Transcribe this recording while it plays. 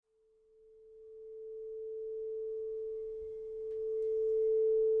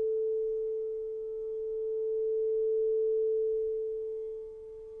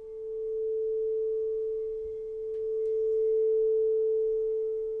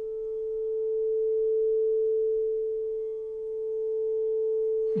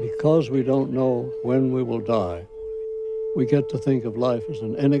Because we don't know when we will die, we get to think of life as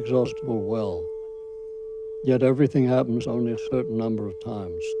an inexhaustible well. Yet everything happens only a certain number of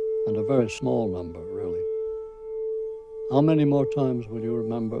times, and a very small number, really. How many more times will you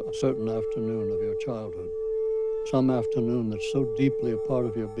remember a certain afternoon of your childhood? Some afternoon that's so deeply a part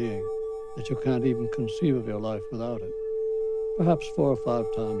of your being that you can't even conceive of your life without it. Perhaps 4 or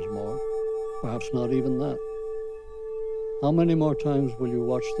 5 times more, perhaps not even that. How many more times will you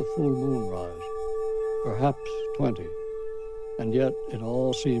watch the full moon rise? Perhaps 20. And yet it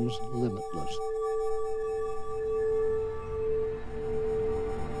all seems limitless.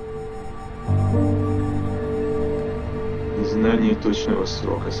 Знание точного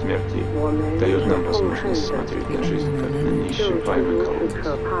срока смерти дает нам возможность смотреть на жизнь как на неисчерпаемый колодец.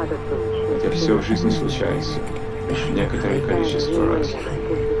 Хотя все в жизни случается лишь некоторое количество раз,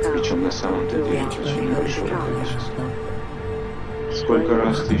 причем на самом-то деле очень небольшое количество. Сколько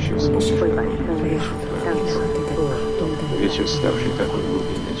раз ты еще вспомнишь такой вечер, ставший такой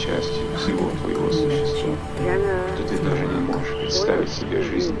глубинной частью всего твоего существа, что ты даже не можешь представить себе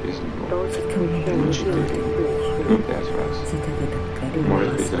жизнь без него. 4, 5 раз.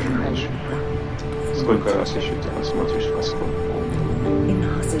 Может быть, даже меньше. Сколько раз еще ты посмотришь в восход полный?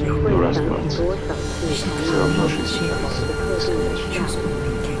 Раз 20. Все равно жизнь кажется бесконечной.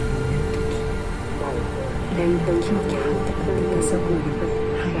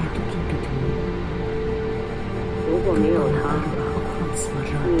 如果没有他，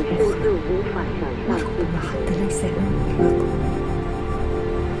你甚至无法想象自己的人生。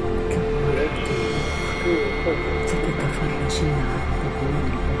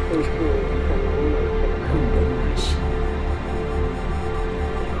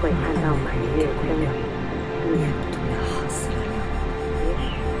会看到满月升起。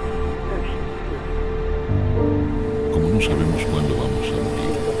 Como no sabemos cuándo vamos a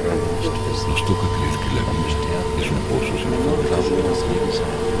morir, nos toca creer que la vida es un pozo sin fondo.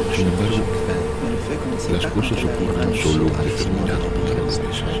 Sin embargo, las cosas ocurren solo un determinado número de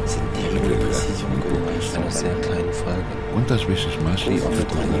veces. En realidad, muy pocas. ¿Cuántas veces más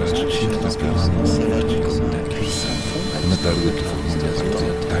recordarás cierta tarde una tarde que formó una parte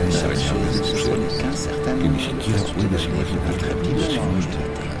tan entrañable de tu ser que ni siquiera puedes imaginar la vida sin ella?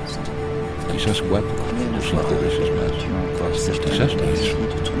 Quizás 4 o 5 veces más, quizás 10.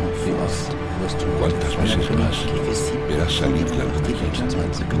 ¿Cuántas veces más verás salir la luna llena?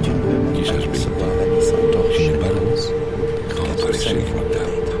 Quizás 20. Sin embargo, todo parece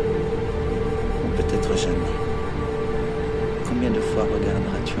ilimitado. Peut-être jamais. Combien de fois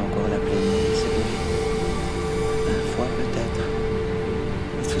regarderas-tu encore la pleine lune se lever? 1 fois peut-être.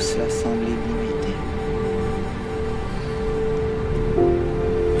 Et tout cela semble illimité.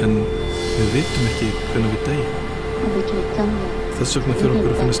 Við vitum ekki hvernig við deyjum. Þess vegna fyrir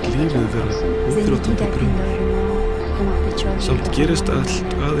okkur að finnast lífið vera útþrjótandi grunn. Samt gerist allt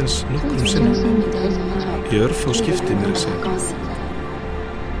aðeins nokkrum sinnum. Í örfá skipti mér að segja.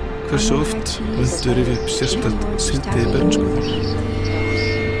 Hversu oft myndu rifja upp sérstakt síðdegi bernskuðar.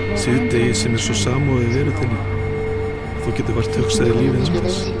 Síðdegi sem svo samofið veruðinni. Þú getur vart hugsaði lífið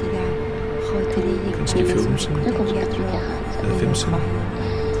þess. Kannski 4 sinnum. Eða 5 sinnum.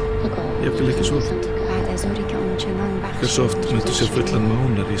 Jafnvel ekki svo oft. Hversu oft myndu sér fullan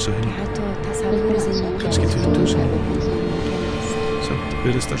mánar í svo hinn. Kannski 20 sinnum. Samt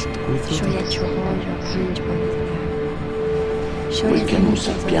verðist allt útþrjótandi. Poiché non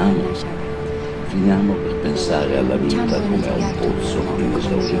sappiamo, finiamo per pensare alla vita come a un pozzo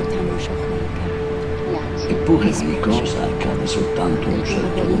inesaurito. Eppure ogni cosa accade soltanto un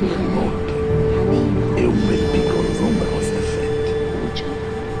certo numero di volte e un bel piccolo numero di effetti.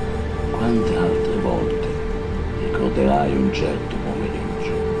 Quante altre volte ricorderai un certo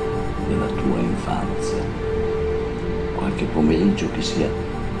pomeriggio della tua infanzia? Qualche pomeriggio che sia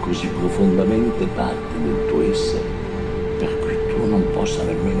così profondamente parte del tuo essere per cui tu non possa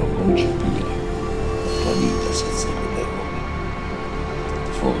nemmeno concepire la tua vita senza vederlo.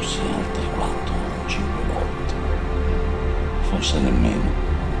 Forse altre 4 o 5 volte, forse nemmeno.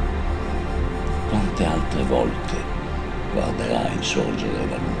 Quante altre volte guarderai sorgere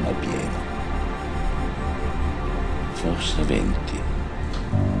la luna piena? Forse 20.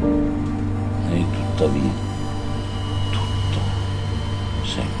 E tuttavia tutto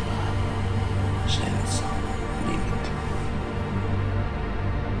sembra senza limiti.